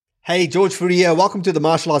Hey, George Fourie here. Welcome to the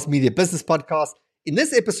Martial Arts Media Business Podcast. In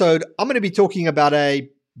this episode, I'm going to be talking about a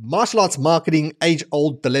martial arts marketing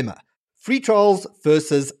age-old dilemma. Free trials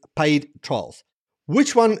versus paid trials.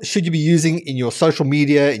 Which one should you be using in your social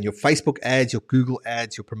media, in your Facebook ads, your Google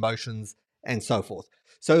ads, your promotions, and so forth?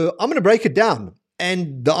 So I'm going to break it down.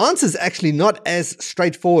 And the answer is actually not as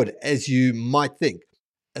straightforward as you might think,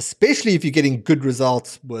 especially if you're getting good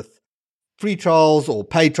results with free trials or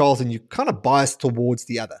paid trials and you're kind of biased towards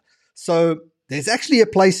the other. So there's actually a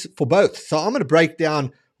place for both. So I'm going to break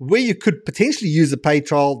down where you could potentially use a paid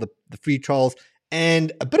trial, the free trials,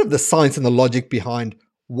 and a bit of the science and the logic behind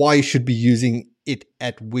why you should be using it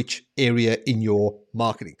at which area in your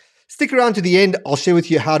marketing. Stick around to the end. I'll share with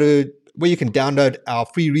you where you can download our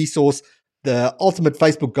free resource, the Ultimate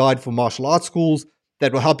Facebook Guide for Martial Arts Schools,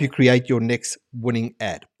 that will help you create your next winning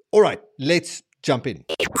ad. All right, let's jump in.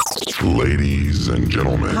 Ladies and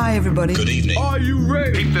gentlemen. Hi, everybody. Good evening. Are you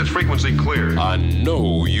ready? Keep this frequency clear. I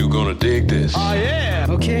know you're gonna dig this. I am.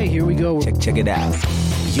 Okay, here we go. Check it out.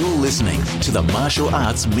 You're listening to the Martial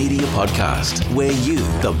Arts Media Podcast, where you,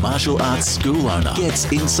 the martial arts school owner,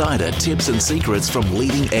 gets insider tips and secrets from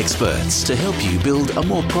leading experts to help you build a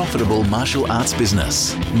more profitable martial arts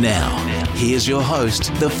business. Now, here's your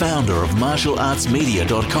host, the founder of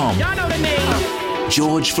martialartsmedia.com, Y'all know the name.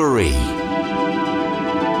 George Fourie.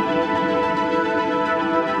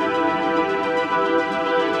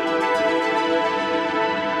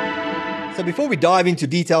 So before we dive into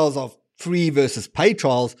details of free versus paid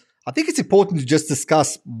trials, I think it's important to just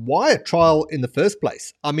discuss why a trial in the first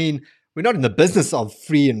place. I mean, we're not in the business of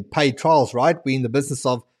free and paid trials, right? We're in the business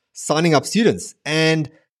of signing up students. And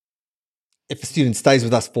if a student stays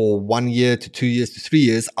with us for 1 year to 2 years to 3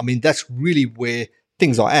 years, I mean, that's really where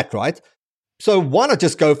things are at, right? So why not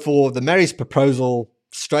just go for the marriage proposal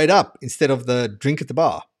straight up instead of the drink at the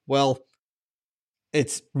bar? Well,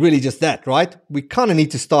 it's really just that, right? We kind of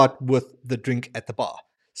need to start with the drink at the bar.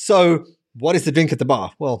 So what is the drink at the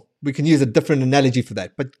bar? Well, we can use a different analogy for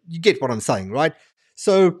that, but you get what I'm saying, right?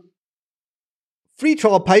 So free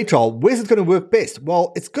trial, paid trial, where's it going to work best?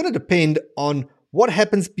 Well, it's going to depend on what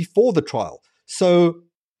happens before the trial. So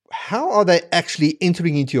how are they actually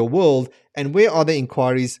entering into your world and where are the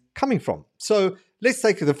inquiries coming from? So let's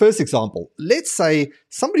take the first example. Let's say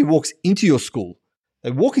somebody walks into your school.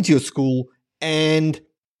 They walk into your school and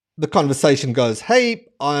the conversation goes, hey,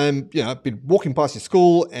 I've been walking past your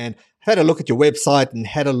school and had a look at your website and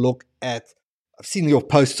I've seen your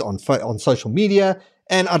posts on social media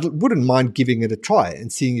and I wouldn't mind giving it a try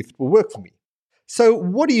and seeing if it will work for me. So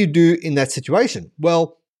what do you do in that situation?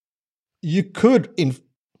 Well, you could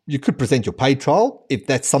present your paid trial if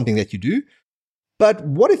that's something that you do. But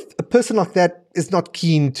what if a person like that is not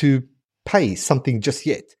keen to pay something just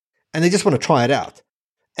yet and they just want to try it out?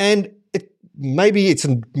 And maybe it's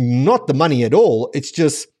not the money at all. It's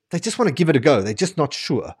just, they just want to give it a go. They're just not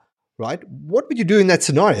sure, right? What would you do in that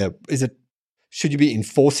scenario? Should you be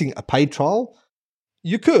enforcing a paid trial?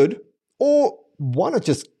 You could, or why not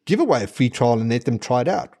just give away a free trial and let them try it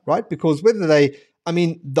out, right? Because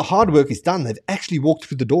the hard work is done. They've actually walked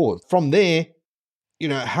through the door. From there,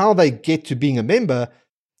 how they get to being a member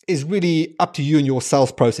is really up to you and your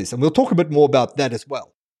sales process. And we'll talk a bit more about that as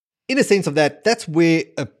well. In a sense of that, that's where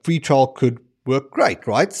a free trial could work great,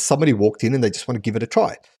 right? Somebody walked in and they just want to give it a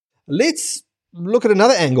try. Let's look at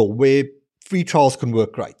another angle where free trials can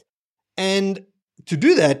work great. And to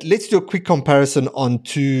do that, let's do a quick comparison on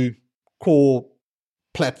two core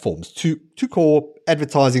platforms, two core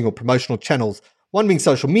advertising or promotional channels, one being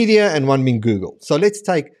social media and one being Google. So let's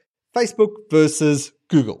take Facebook versus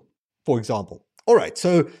Google, for example. All right,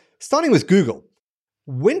 so starting with Google.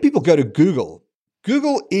 When people go to Google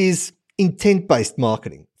is intent-based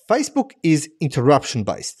marketing. Facebook is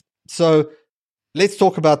interruption-based. So let's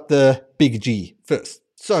talk about the big G first.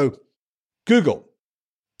 So Google,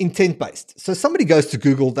 intent-based. So somebody goes to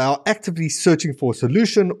Google, they are actively searching for a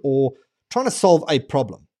solution or trying to solve a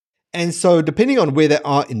problem. And so depending on where they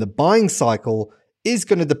are in the buying cycle is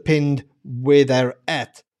going to depend where they're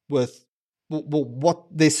at with what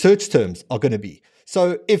their search terms are going to be.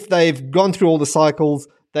 So if they've gone through all the cycles,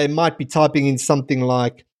 they might be typing in something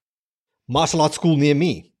like martial arts school near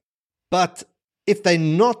me. But if they're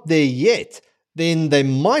not there yet, then they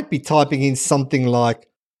might be typing in something like,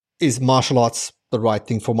 is martial arts the right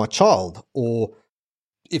thing for my child? Or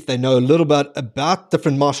if they know a little bit about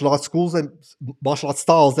different martial arts schools and martial arts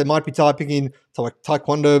styles, they might be typing in like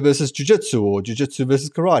taekwondo versus jiu-jitsu or jiu-jitsu versus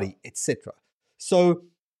karate, etc. So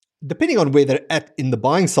depending on where they're at in the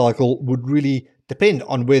buying cycle would really depend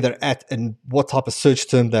on where they're at and what type of search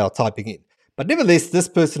term they are typing in. But nevertheless, this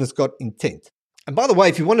person has got intent. And by the way,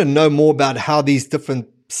 if you want to know more about how these different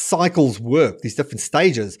cycles work, these different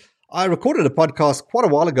stages, I recorded a podcast quite a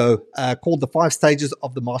while ago called The 5 Stages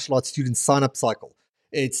of the Martial Arts Student Sign-Up Cycle.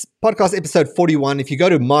 It's podcast episode 41. If you go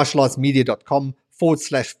to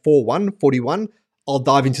martialartsmedia.com/41, I'll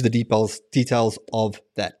dive into the details of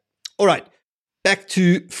that. All right, back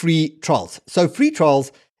to free trials. So free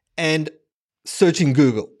trials and searching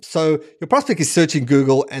Google. So your prospect is searching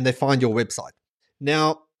Google and they find your website.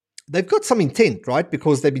 Now, they've got some intent, right?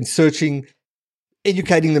 Because they've been searching,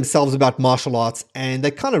 educating themselves about martial arts, and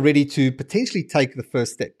they're kind of ready to potentially take the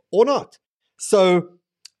first step or not. So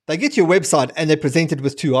they get to your website and they're presented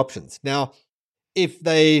with 2 options. Now, if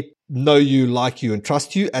they know you, like you, and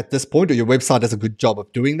trust you at this point, or your website does a good job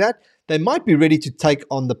of doing that, they might be ready to take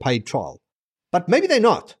on the paid trial. But maybe they're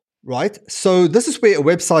not, right? So this is where a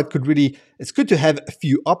website could really, it's good to have a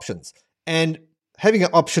few options. And having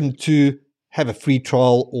an option to have a free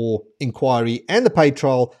trial or inquiry and the paid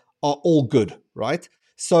trial are all good, right?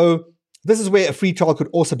 So this is where a free trial could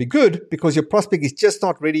also be good because your prospect is just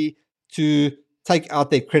not ready to take out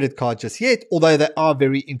their credit card just yet, although they are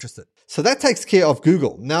very interested. So that takes care of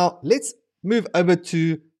Google. Now let's move over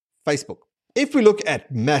to Facebook. If we look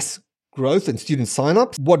at mass growth and student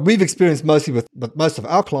signups, what we've experienced mostly with most of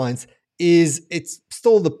our clients is it's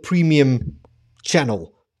still the premium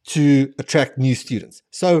channel to attract new students.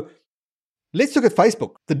 So let's look at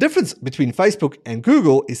Facebook. The difference between Facebook and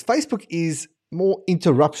Google is Facebook is more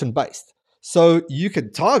interruption based. So you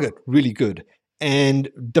can target really good and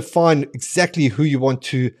define exactly who you want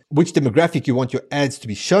to, which demographic you want your ads to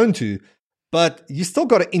be shown to, but you still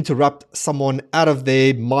got to interrupt someone out of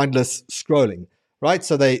their mindless scrolling, right?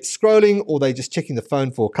 So they're scrolling or they're just checking the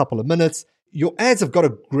phone for a couple of minutes. Your ads have got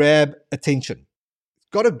to grab attention.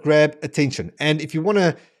 Got to grab attention. And if you want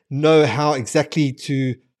to know how exactly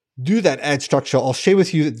to do that ad structure, I'll share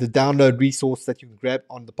with you the download resource that you can grab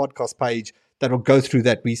on the podcast page that will go through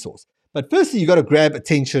that resource. But firstly, you got to grab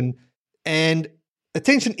attention,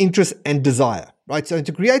 interest, and desire, right? So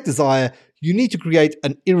to create desire, you need to create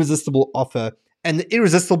an irresistible offer, and the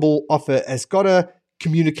irresistible offer has got to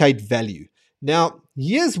communicate value. Now,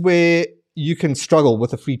 here's where you can struggle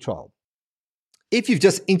with a free trial. If you've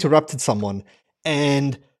just interrupted someone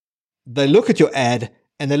and they look at your ad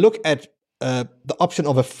and they look at the option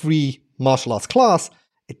of a free martial arts class,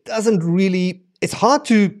 it's hard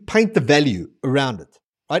to paint the value around it,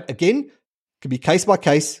 right? Again, could be case by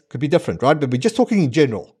case, could be different, right? But we're just talking in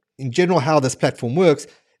general how this platform works.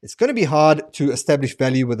 It's going to be hard to establish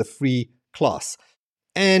value with a free class.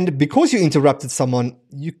 And because you interrupted someone,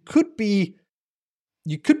 you could be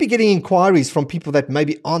getting inquiries from people that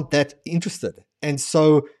maybe aren't that interested. And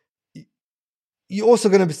so you're also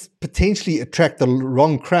going to potentially attract the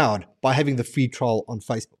wrong crowd by having the free trial on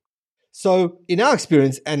Facebook. So in our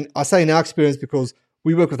experience, and I say in our experience because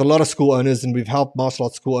we work with a lot of school owners and we've helped martial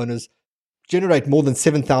arts school owners generate more than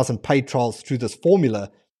 7,000 paid trials through this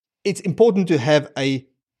formula, it's important to have a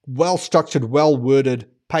well-structured, well-worded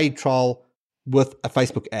paid trial with a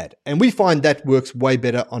Facebook ad. And we find that works way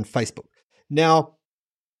better on Facebook. Now,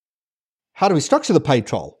 how do we structure the paid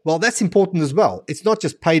trial? Well, that's important as well. It's not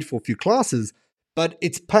just paid for a few classes, but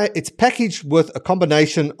it's packaged with a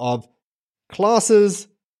combination of classes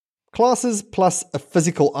plus a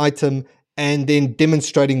physical item, and then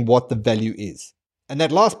demonstrating what the value is. And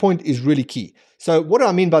that last point is really key. So what do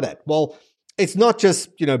I mean by that? Well, it's not just,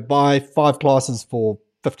 buy 5 classes for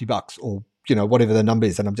 $50 or, whatever the number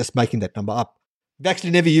is. And I'm just making that number up. I've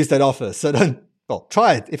actually never used that offer. So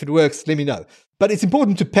try it. If it works, let me know. But it's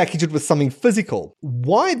important to package it with something physical.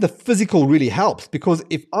 Why the physical really helps? Because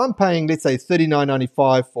if I'm paying, let's say,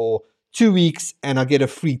 $39.95 for 2 weeks and I get a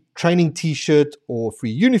free training t-shirt or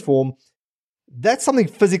free uniform, that's something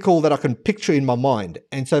physical that I can picture in my mind.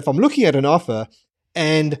 And so if I'm looking at an offer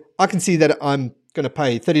and I can see that I'm going to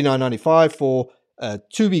pay $39.95 for a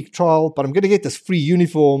 2-week trial, but I'm going to get this free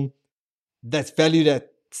uniform that's valued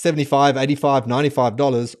at $75, $85,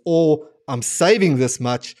 $95, or I'm saving this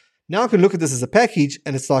much. Now I can look at this as a package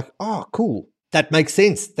and it's like, oh, cool. That makes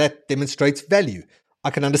sense. That demonstrates value.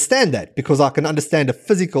 I can understand that because I can understand a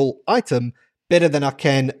physical item better than I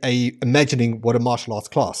can imagining what a martial arts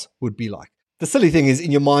class would be like. The silly thing is,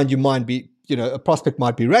 in your mind, you might be, a prospect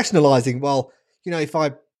might be rationalizing, well, if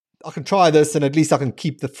I can try this and at least I can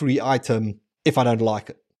keep the free item if I don't like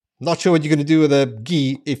it. Not sure what you're going to do with a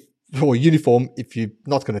gi or uniform if you're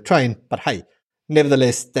not going to train, but hey,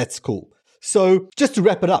 nevertheless, that's cool. So just to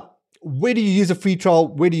wrap it up, where do you use a free trial?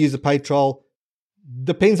 Where do you use a paid trial?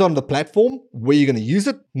 Depends on the platform where you're going to use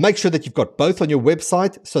it. Make sure that you've got both on your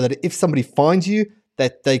website so that if somebody finds you,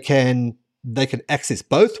 that they can access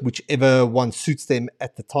both, whichever one suits them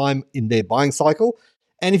at the time in their buying cycle.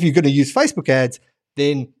 And if you're going to use Facebook ads,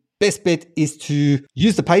 then best bet is to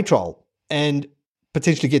use the paid trial and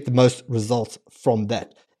potentially get the most results from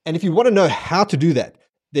that. And if you want to know how to do that,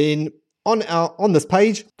 then on this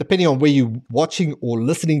page, depending on where you're watching or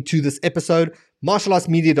listening to this episode,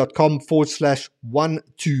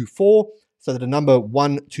 martialartsmedia.com/124. So the number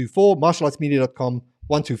 124, martialartsmedia.com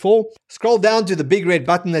 124. Scroll down to the big red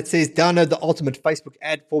button that says download the ultimate Facebook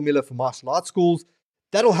ad formula for martial arts schools.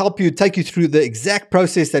 That'll help you take you through the exact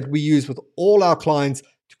process that we use with all our clients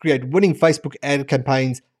to create winning Facebook ad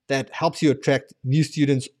campaigns that helps you attract new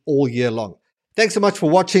students all year long. Thanks so much for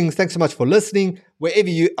watching. Thanks so much for listening. Wherever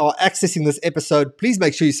you are accessing this episode, please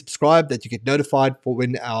make sure you subscribe that you get notified for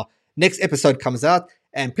when our next episode comes out.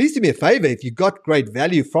 And please do me a favor, if you got great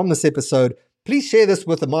value from this episode, please share this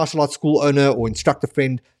with a martial arts school owner or instructor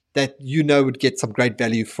friend that you know would get some great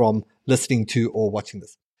value from listening to or watching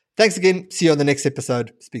this. Thanks again. See you on the next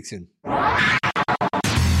episode. Speak soon.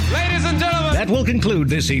 Ladies and gentlemen, That will conclude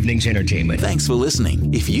this evening's entertainment. Thanks for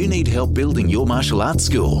listening. If you need help building your martial arts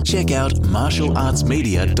school, check out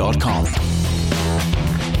martialartsmedia.com.